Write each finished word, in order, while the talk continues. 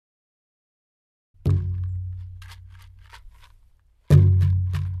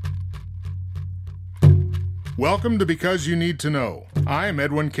Welcome to Because You Need to Know. I'm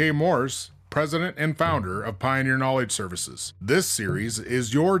Edwin K. Morse, President and founder of Pioneer Knowledge Services. This series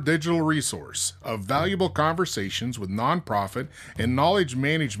is your digital resource of valuable conversations with nonprofit and knowledge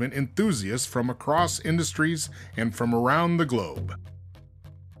management enthusiasts from across industries and from around the globe.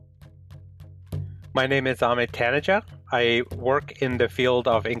 My name is Amit Taneja. I work in the field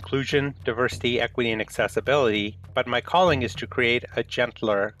of inclusion, diversity, equity, and accessibility, but my calling is to create a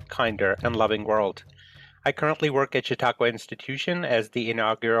gentler, kinder, and loving world. I currently work at Chautauqua Institution as the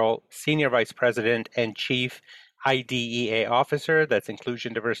inaugural Senior Vice President and Chief IDEA Officer, that's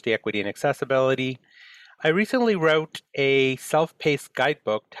Inclusion, Diversity, Equity, and Accessibility. I recently wrote a self-paced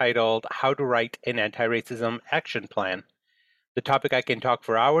guidebook titled How to Write an Anti-Racism Action Plan. The topic I can talk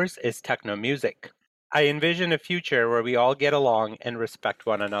for hours is techno music. I envision a future where we all get along and respect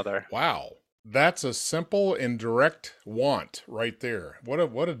one another. Wow, that's a simple and direct want right there.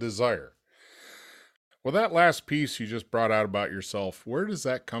 What a desire. Well, that last piece you just brought out about yourself, where does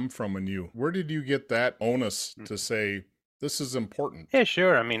that come from in you? Where did you get that onus to say, this is important? Yeah,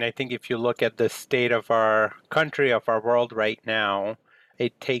 sure. I mean, I think if you look at the state of our country, of our world right now,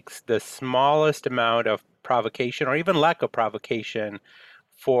 it takes the smallest amount of provocation or even lack of provocation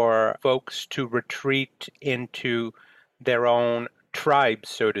for folks to retreat into their own tribes,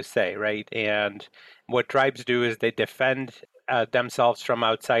 so to say, right? And what tribes do is they defend themselves from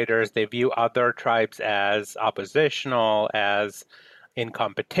outsiders. They view other tribes as oppositional, as in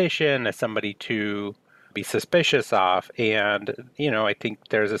competition, as somebody to be suspicious of. And, I think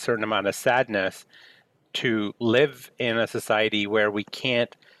there's a certain amount of sadness to live in a society where we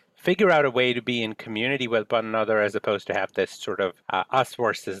can't figure out a way to be in community with one another as opposed to have this sort of us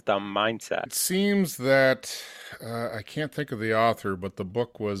versus them mindset. It seems that, I can't think of the author, but the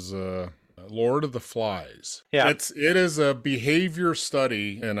book was Lord of the Flies. Yeah. It is a behavior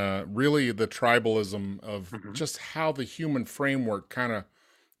study and really the tribalism of just how the human framework kind of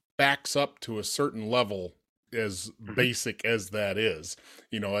backs up to a certain level, as basic as that is.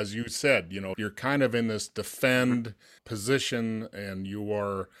 As you said, you're kind of in this defend position and you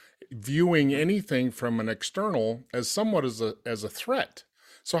are viewing anything from an external as somewhat as a threat.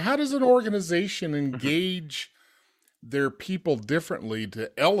 So how does an organization engage their people differently to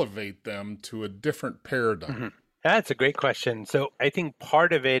elevate them to a different paradigm? That's a great question. So I think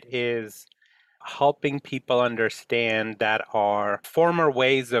part of it is helping people understand that our former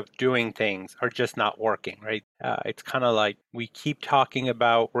ways of doing things are just not working, right? It's kind of like we keep talking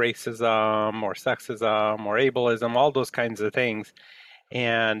about racism or sexism or ableism, all those kinds of things.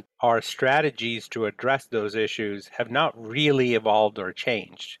 And our strategies to address those issues have not really evolved or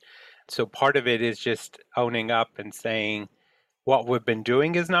changed. So part of it is just owning up and saying what we've been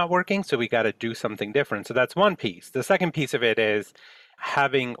doing is not working, so we got to do something different. So that's one piece. The second piece of it is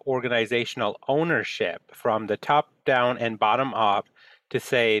having organizational ownership from the top down and bottom up to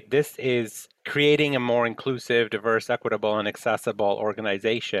say this is creating a more inclusive, diverse, equitable, and accessible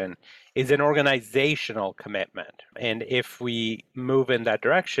organization is an organizational commitment. And if we move in that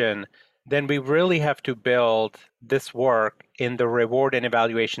direction, then we really have to build this work in the reward and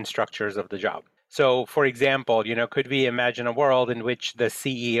evaluation structures of the job. So, for example, could we imagine a world in which the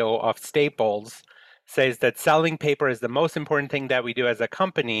CEO of Staples says that selling paper is the most important thing that we do as a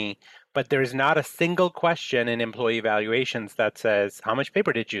company, but there's not a single question in employee evaluations that says, how much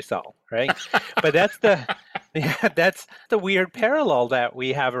paper did you sell, right? But that's the weird parallel that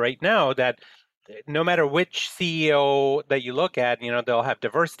we have right now, that no matter which CEO that you look at, they'll have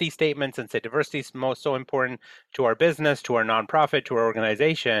diversity statements and say diversity is so important to our business, to our nonprofit, to our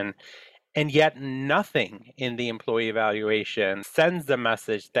organization. And yet nothing in the employee evaluation sends the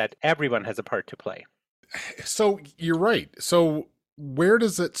message that everyone has a part to play. So you're right. So where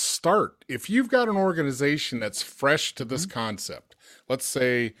does it start? If you've got an organization that's fresh to this concept, let's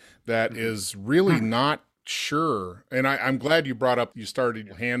say that is really not sure, and I'm glad you brought up, you started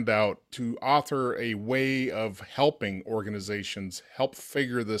your handout to author a way of helping organizations help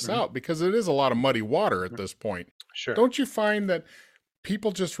figure this out, because it is a lot of muddy water at this point. Sure. Don't you find that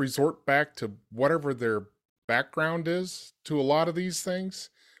people just resort back to whatever their background is to a lot of these things,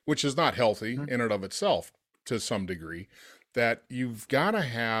 which is not healthy in and of itself to some degree, that you've got to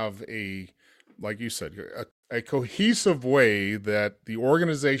have like you said, a cohesive way that the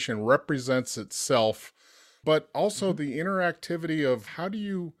organization represents itself, but also the interactivity of how do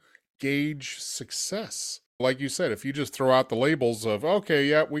you gauge success? Like you said, if you just throw out the labels of, okay,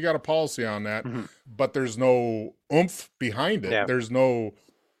 yeah, we got a policy on that, but there's no oomph behind it. Yeah. There's no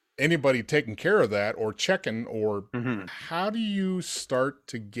anybody taking care of that or checking, or how do you start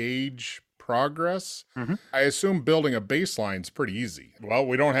to gauge progress? I assume building a baseline is pretty easy. Well,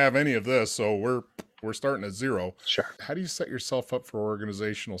 we don't have any of this, so we're we're starting at zero. Sure. How do you set yourself up for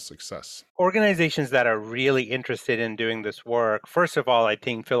organizational success? Organizations that are really interested in doing this work, first of all, I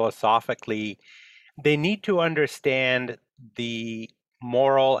think philosophically, they need to understand the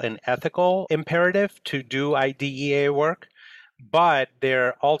moral and ethical imperative to do IDEA work, but there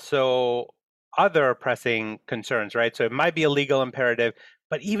are also other pressing concerns, right? So it might be a legal imperative,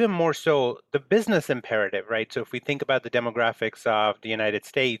 but even more so, the business imperative, right? So if we think about the demographics of the United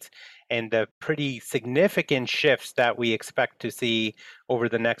States and the pretty significant shifts that we expect to see over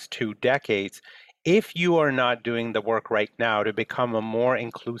the next 2 decades, if you are not doing the work right now to become a more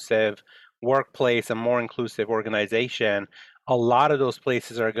inclusive workplace, a more inclusive organization, a lot of those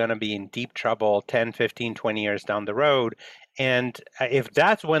places are going to be in deep trouble 10, 15, 20 years down the road. And if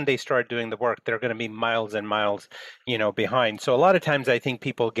that's when they start doing the work, they're going to be miles and miles, behind. So a lot of times I think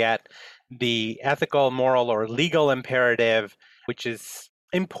people get the ethical, moral, or legal imperative, which is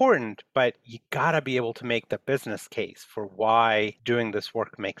important, but you got to be able to make the business case for why doing this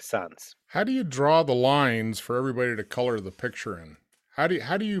work makes sense. How do you draw the lines for everybody to color the picture in? How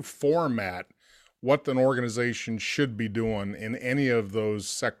do you format what an organization should be doing in any of those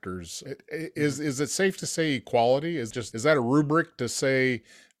sectors? Is it safe to say equality is that a rubric to say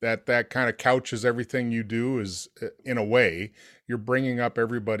that kind of couches everything you do? Is, in a way, you're bringing up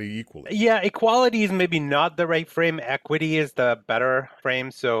everybody equally? Yeah, equality is maybe not the right frame. Equity is the better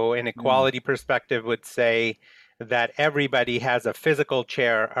frame. So an Mm. equality perspective would say that everybody has a physical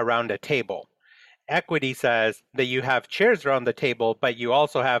chair around a table. Equity says that you have chairs around the table, but you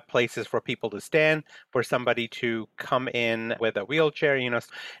also have places for people to stand, for somebody to come in with a wheelchair.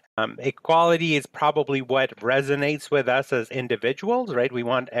 Equality is probably what resonates with us as individuals, right? We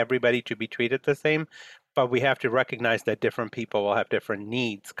want everybody to be treated the same, but we have to recognize that different people will have different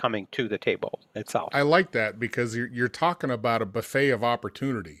needs coming to the table itself. I like that because you're talking about a buffet of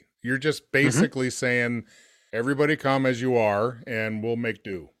opportunity. You're just Mhm. basically saying, everybody come as you are, and we'll make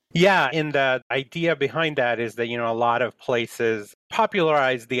do. Yeah, and the idea behind that is that, a lot of places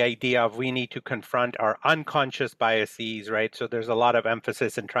popularize the idea of we need to confront our unconscious biases, right? So there's a lot of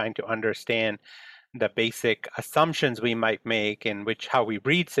emphasis in trying to understand the basic assumptions we might make in which how we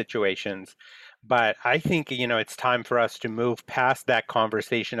read situations. But I think, it's time for us to move past that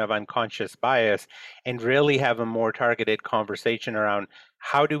conversation of unconscious bias and really have a more targeted conversation around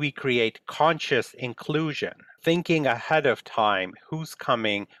how do we create conscious inclusion, thinking ahead of time, who's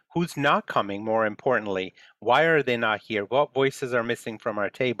coming, who's not coming, more importantly, why are they not here, what voices are missing from our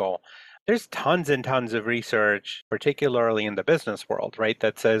table. There's tons and tons of research, particularly in the business world, right,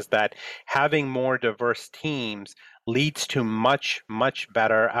 that says that having more diverse teams leads to much, much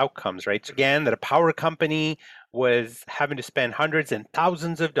better outcomes, right? So again, that a power company was having to spend hundreds and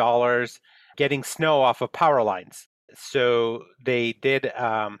thousands of dollars getting snow off of power lines. So they did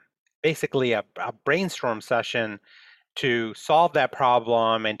basically a brainstorm session to solve that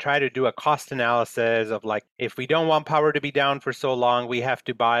problem and try to do a cost analysis of like, if we don't want power to be down for so long, we have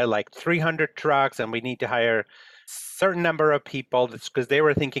to buy like 300 trucks and we need to hire certain number of people. That's because they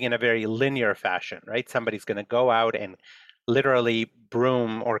were thinking in a very linear fashion, right? Somebody's going to go out and literally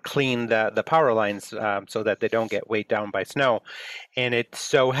broom or clean the power lines so that they don't get weighed down by snow. And it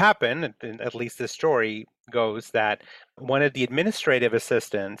so happened, at least the story goes, that one of the administrative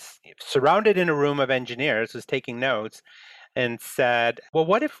assistants, surrounded in a room of engineers, was taking notes and said, well,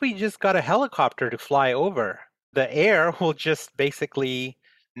 what if we just got a helicopter to fly over? The air will just basically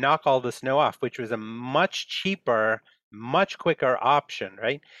knock all the snow off, which was a much cheaper, much quicker option,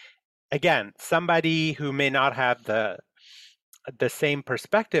 right? Again, somebody who may not have the same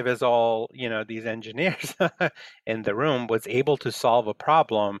perspective as all these engineers in the room was able to solve a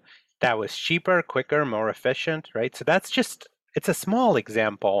problem that was cheaper, quicker, more efficient, right? So it's a small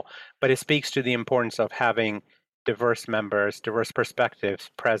example, but it speaks to the importance of having diverse members, diverse perspectives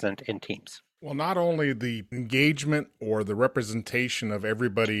present in teams. Well, not only the engagement or the representation of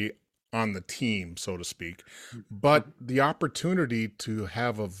everybody on the team, so to speak, but the opportunity to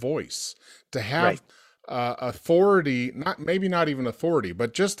have a voice, to Right. have authority, not even authority,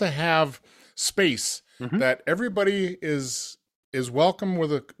 but just to have space Hmm. that everybody is welcome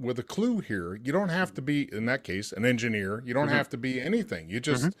with a clue here. You don't have to be, in that case, an engineer. You don't Hmm. have to be anything.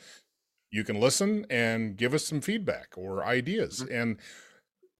 Hmm. You can listen and give us some feedback or ideas. Hmm. And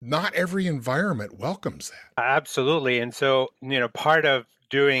not every environment welcomes that. Absolutely. And so, part of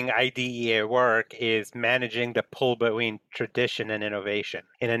doing IDEA work is managing the pull between tradition and innovation.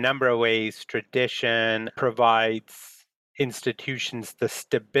 In a number of ways, tradition provides institutions the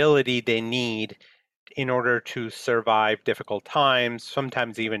stability they need in order to survive difficult times,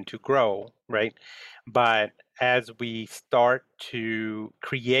 sometimes even to grow, right? But as we start to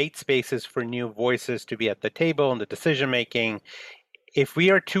create spaces for new voices to be at the table and the decision making, if we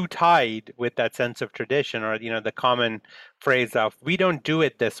are too tied with that sense of tradition, or the common phrase of we don't do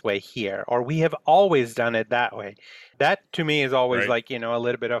it this way here, or we have always done it that way, that to me is always Right. like a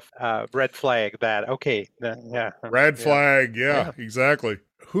little bit of red flag that okay, yeah, Red yeah, flag. Yeah, yeah. exactly.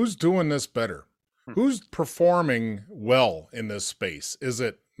 Who's doing this better? Hmm. Who's performing well in this space? Is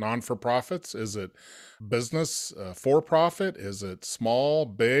it non-for-profits? Is it business for profit? Is it small,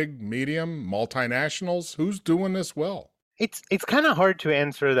 big, medium, multinationals? Who's doing this well? It's kind of hard to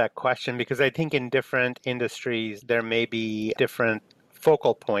answer that question because I think in different industries there may be different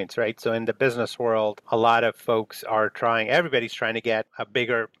focal points, right? So in the business world, a lot of folks are everybody's trying to get a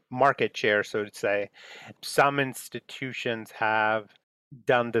bigger market share, so to say. Some institutions have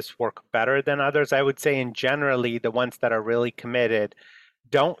done this work better than others. I would say in generally the ones that are really committed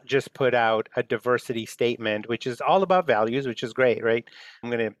don't just put out a diversity statement, which is all about values, which is great, right?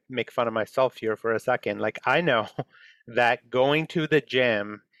 I'm going to make fun of myself here for a second. Like, I know that going to the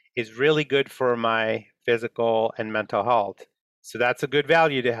gym is really good for my physical and mental health. So that's a good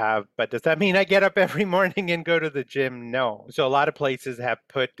value to have. But does that mean I get up every morning and go to the gym? No. So a lot of places have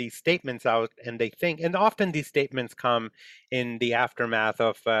put these statements out and they think, and often these statements come in the aftermath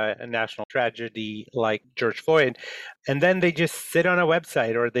of a national tragedy like George Floyd. And then they just sit on a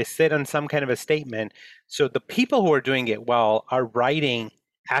website or they sit on some kind of a statement. So the people who are doing it well are writing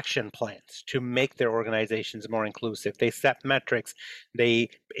action plans to make their organizations more inclusive. They set metrics, they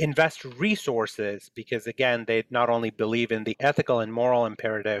invest resources because, again, they not only believe in the ethical and moral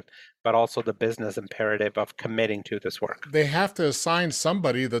imperative, but also the business imperative of committing to this work. They have to assign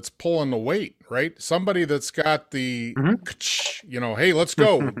somebody that's pulling the weight, right? Somebody that's got the, hey, let's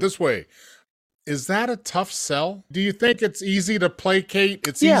go this way. Is that a tough sell? Do you think it's easy to placate?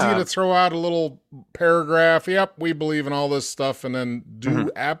 It's easy to throw out a little paragraph. Yep, we believe in all this stuff, and then do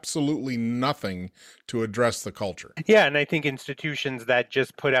absolutely nothing to address the culture. Yeah, and I think institutions that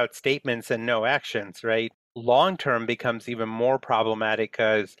just put out statements and no actions, right, long term becomes even more problematic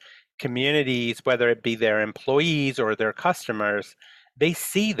because communities, whether it be their employees or their customers, they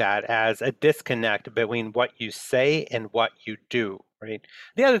see that as a disconnect between what you say and what you do, right?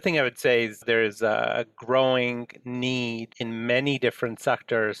 The other thing I would say is there's a growing need in many different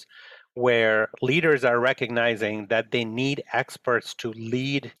sectors where leaders are recognizing that they need experts to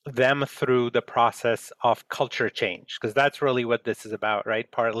lead them through the process of culture change, because that's really what this is about,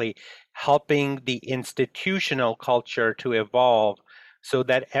 right? Partly helping the institutional culture to evolve so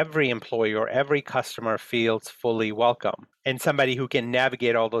that every employee or every customer feels fully welcome and somebody who can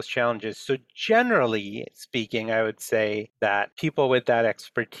navigate all those challenges. So generally speaking, I would say that people with that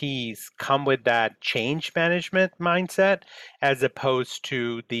expertise come with that change management mindset as opposed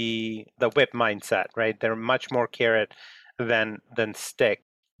to the whip mindset, right? They're much more carrot than stick.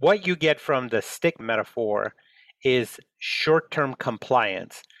 What you get from the stick metaphor is short-term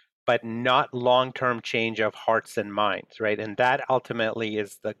compliance, but not long-term change of hearts and minds, right? And that ultimately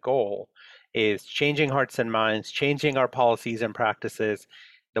is the goal, is changing hearts and minds, changing our policies and practices,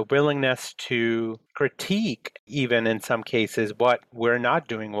 the willingness to critique, even in some cases, what we're not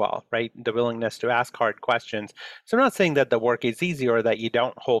doing well, right? The willingness to ask hard questions. So I'm not saying that the work is easy or that you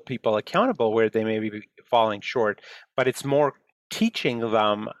don't hold people accountable where they may be falling short, but it's more teaching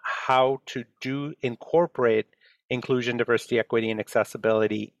them how to incorporate inclusion, diversity, equity, and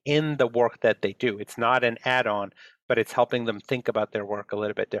accessibility in the work that they do. It's not an add-on, but it's helping them think about their work a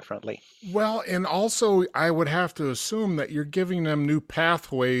little bit differently. Well, and also I would have to assume that you're giving them new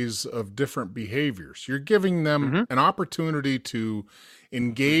pathways of different behaviors. You're giving them an opportunity to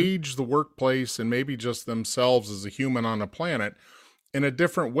engage the workplace and maybe just themselves as a human on the planet in a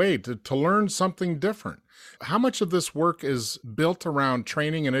different way, to learn something different. How much of this work is built around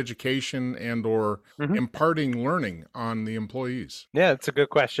training and education and or imparting learning on the employees? Yeah, it's a good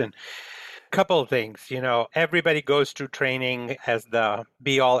question. Couple of things, everybody goes through training as the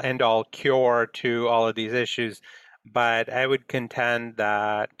be all end all cure to all of these issues. But I would contend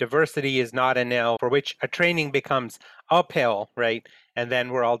that diversity is not a nail for which a training becomes uphill, right? And then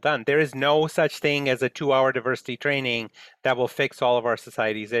we're all done. There is no such thing as a 2-hour diversity training that will fix all of our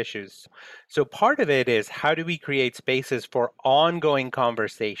society's issues. So part of it is how do we create spaces for ongoing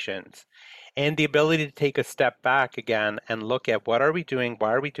conversations and the ability to take a step back again and look at what are we doing,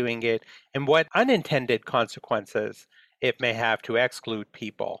 why are we doing it, and what unintended consequences it may have to exclude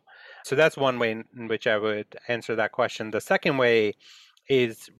people. So that's one way in which I would answer that question. The second way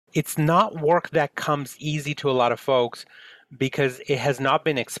is it's not work that comes easy to a lot of folks because it has not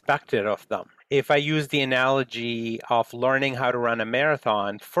been expected of them. if I use the analogy of learning how to run a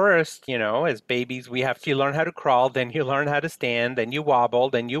marathon, first, as babies, we have to learn how to crawl, then you learn how to stand, then you wobble,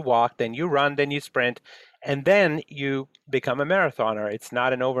 then you walk, then you run, then you sprint, and then you become a marathoner. It's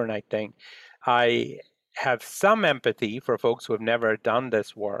not an overnight thing. I have some empathy for folks who have never done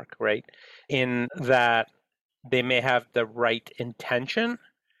this work, right? In that they may have the right intention.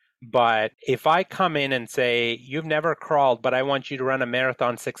 But if I come in and say, you've never crawled, but I want you to run a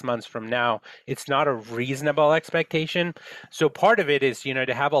marathon 6 months from now, it's not a reasonable expectation. So part of it is,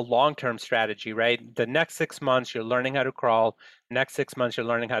 to have a long-term strategy, right? The next 6 months, you're learning how to crawl. Next 6 months, you're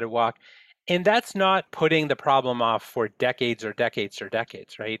learning how to walk. And that's not putting the problem off for decades or decades or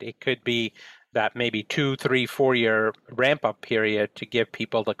decades, right? It could be that maybe 2, 3, 4 year ramp-up period to give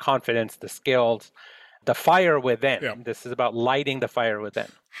people the confidence, the skills, the fire within. Yeah. This is about lighting the fire within.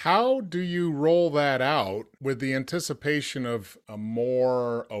 How do you roll that out with the anticipation of a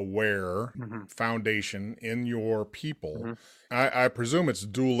more aware foundation in your people? I presume it's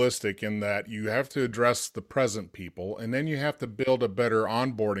dualistic in that you have to address the present people, and then you have to build a better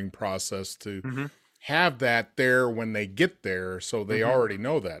onboarding process to have that there when they get there, so they already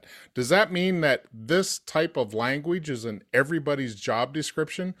know that. Does that mean that this type of language is in everybody's job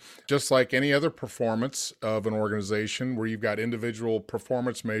description, just like any other performance of an organization where you've got individual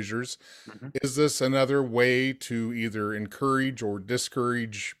performance measures? Is this another way to either encourage or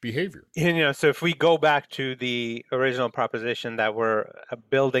discourage behavior? So if we go back to the original proposition that we're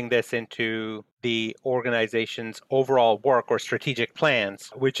building this into the organization's overall work or strategic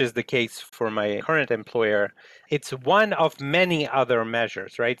plans, which is the case for my current employer, it's one of many other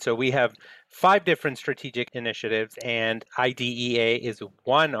measures, right? So we have 5 different strategic initiatives, and IDEA is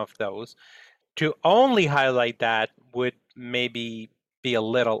one of those. To only highlight that would maybe be a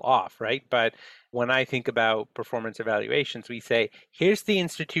little off, right? But when I think about performance evaluations, we say, here's the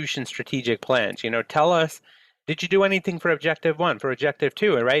institution's strategic plans. Tell us, did you do anything for objective 1, for objective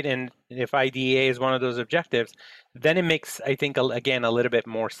 2, right? And if IDEA is one of those objectives, then it makes, I think, again, a little bit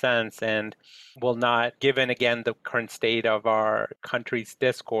more sense and will not, given, again, the current state of our country's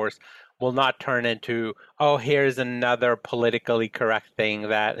discourse, will not turn into, oh, here's another politically correct thing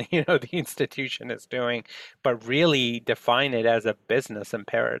that, the institution is doing, but really define it as a business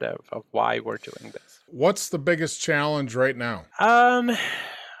imperative of why we're doing this. What's the biggest challenge right now?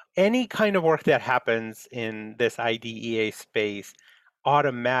 Any kind of work that happens in this IDEA space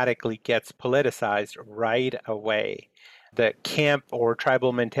automatically gets politicized right away. The camp or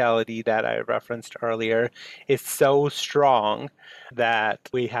tribal mentality that I referenced earlier is so strong that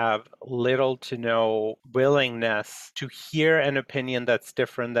we have little to no willingness to hear an opinion that's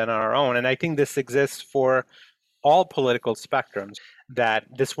different than our own. And I think this exists for all political spectrums, that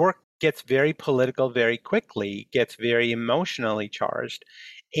this work gets very political very quickly, gets very emotionally charged.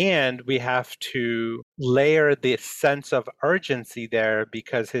 And we have to layer the sense of urgency there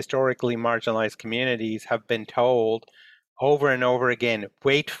because historically marginalized communities have been told over and over again,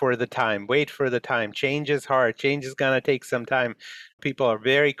 wait for the time, change is hard, change is going to take some time. People are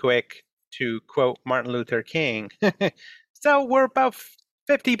very quick to quote Martin Luther King. So we're about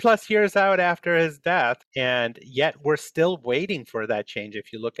 50 plus years out after his death, and yet we're still waiting for that change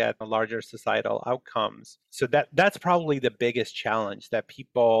if you look at the larger societal outcomes. So that's probably the biggest challenge, that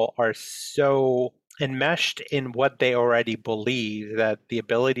people are so enmeshed in what they already believe that the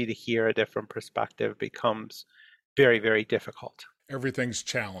ability to hear a different perspective becomes very, very difficult. Everything's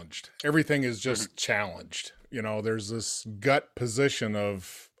challenged. Everything is just challenged. There's this gut position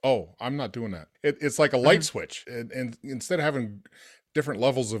of, oh, I'm not doing that. It's like a light switch. And instead of having different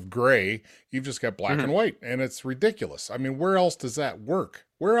levels of gray, you've just got black and white, and it's ridiculous. I mean, where else does that work?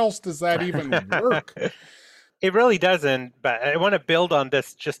 Where else does that even work? It really doesn't, but I want to build on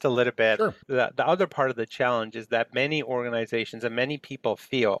this just a little bit. Sure. The other part of the challenge is that many organizations and many people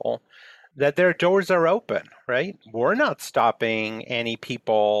feel that their doors are open, right? We're not stopping any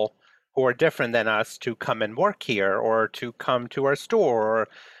people who are different than us to come and work here or to come to our store or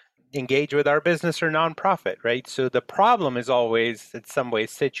engage with our business or nonprofit, right? So the problem is always in some way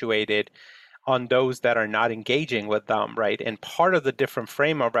situated on those that are not engaging with them, right? And part of the different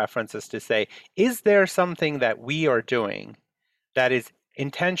frame of reference is to say, is there something that we are doing that is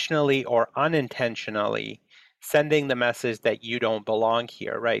intentionally or unintentionally sending the message that you don't belong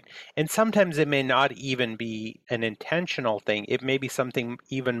here, right? And sometimes it may not even be an intentional thing. It may be something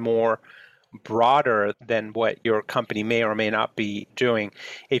even more broader than what your company may or may not be doing.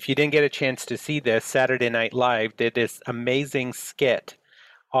 If you didn't get a chance to see this, Saturday Night Live did this amazing skit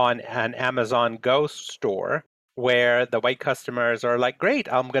on an Amazon Go store where the white customers are like, great,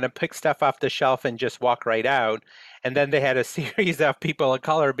 I'm going to pick stuff off the shelf and just walk right out. And then they had a series of people of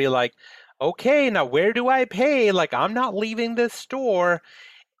color be like, okay, now where do I pay? Like, I'm not leaving this store.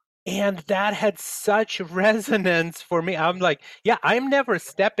 And that had such resonance for me. I'm like, yeah, I'm never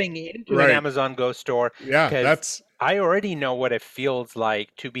stepping into an Right. Amazon Go store Yeah, because that's I already know what it feels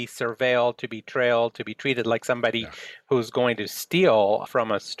like to be surveilled, to be trailed, to be treated like somebody yeah. who's going to steal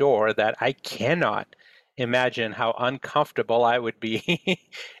from a store, that I cannot imagine how uncomfortable I would be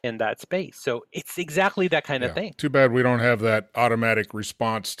in that space. So it's exactly that kind of Yeah. thing. Too bad we don't have that automatic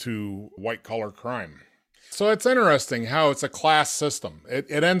response to white collar crime. So it's interesting how it's a class system.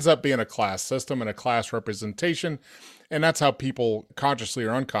 It ends up being a class system and a class representation. And that's how people consciously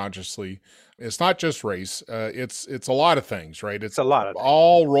or unconsciously, it's not just race. It's a lot of things, right? It's It's a lot of things.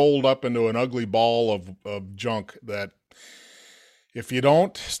 all rolled up into an ugly ball of junk that if you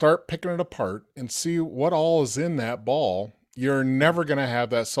don't start picking it apart and see what all is in that ball, you're never going to have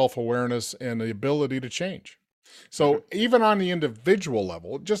that self-awareness and the ability to change. So even on the individual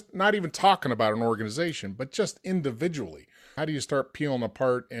level, just not even talking about an organization, but just individually, how do you start peeling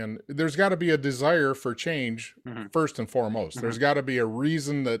apart? And there's got to be a desire for change Mm-hmm. first and foremost. Mm-hmm. There's got to be a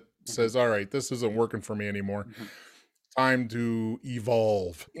reason that says, all right, this isn't working for me anymore. Mm-hmm. Time to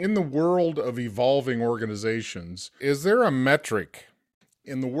evolve. In the world of evolving organizations, is there a metric?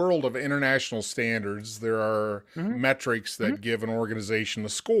 In the world of international standards, there are Mm-hmm. metrics that give an organization a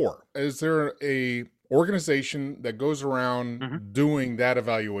score. Is there a organization that goes around Mm-hmm. doing that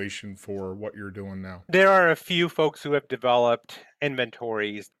evaluation for what you're doing now? There are a few folks who have developed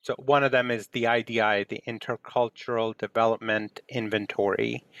inventories. So one of them is the IDI, the Intercultural Development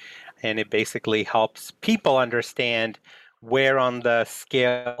Inventory. And it basically helps people understand where on the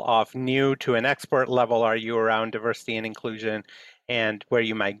scale of new to an expert level are you around diversity and inclusion, and where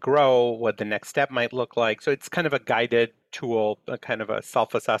you might grow, what the next step might look like. So it's kind of a guided tool, a kind of a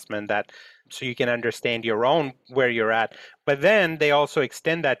self-assessment that so you can understand your own where you're at. But then they also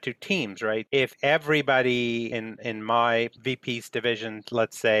extend that to teams, right? If everybody in my VP's division,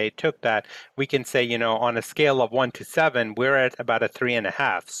 let's say, took that, we can say, on a scale of 1 to 7, we're at about a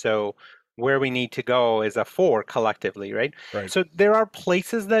 3.5. So where we need to go is a 4 collectively, right? Right. So there are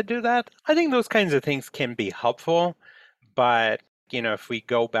places that do that. I think those kinds of things can be helpful, but if we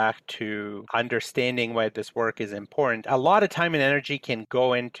go back to understanding why this work is important, a lot of time and energy can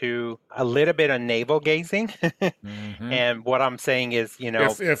go into a little bit of navel gazing. Mm-hmm. And what I'm saying is,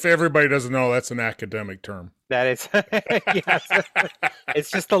 If everybody doesn't know, that's an academic term. that is, yes,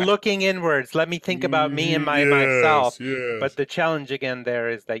 it's just the looking inwards. Let me think about me and myself. Yes. But the challenge again there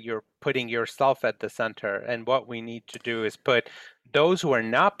is that you're putting yourself at the center. And what we need to do is put those who are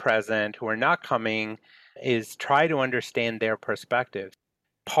not present, who are not coming, is try to understand their perspective.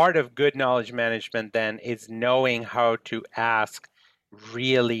 Part of good knowledge management then is knowing how to ask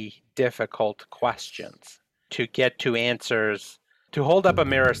really difficult questions to get to answers, to hold up a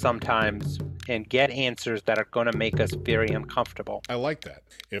mirror sometimes and get answers that are going to make us very uncomfortable. I like that.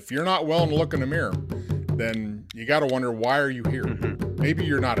 If you're not willing to look in the mirror, then you got to wonder, why are you here? Mm-hmm. Maybe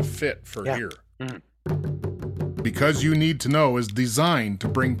you're not a fit for here. Mm-hmm. Because You Need to Know is designed to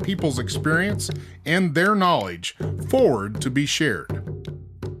bring people's experience and their knowledge forward to be shared.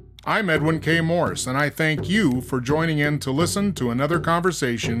 I'm Edwin K. Morris, and I thank you for joining in to listen to another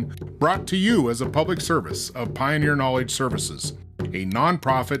conversation brought to you as a public service of Pioneer Knowledge Services, a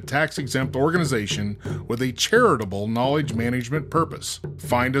nonprofit tax-exempt organization with a charitable knowledge management purpose.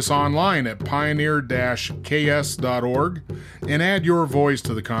 Find us online at pioneer-ks.org and add your voice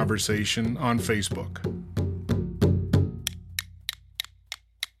to the conversation on Facebook.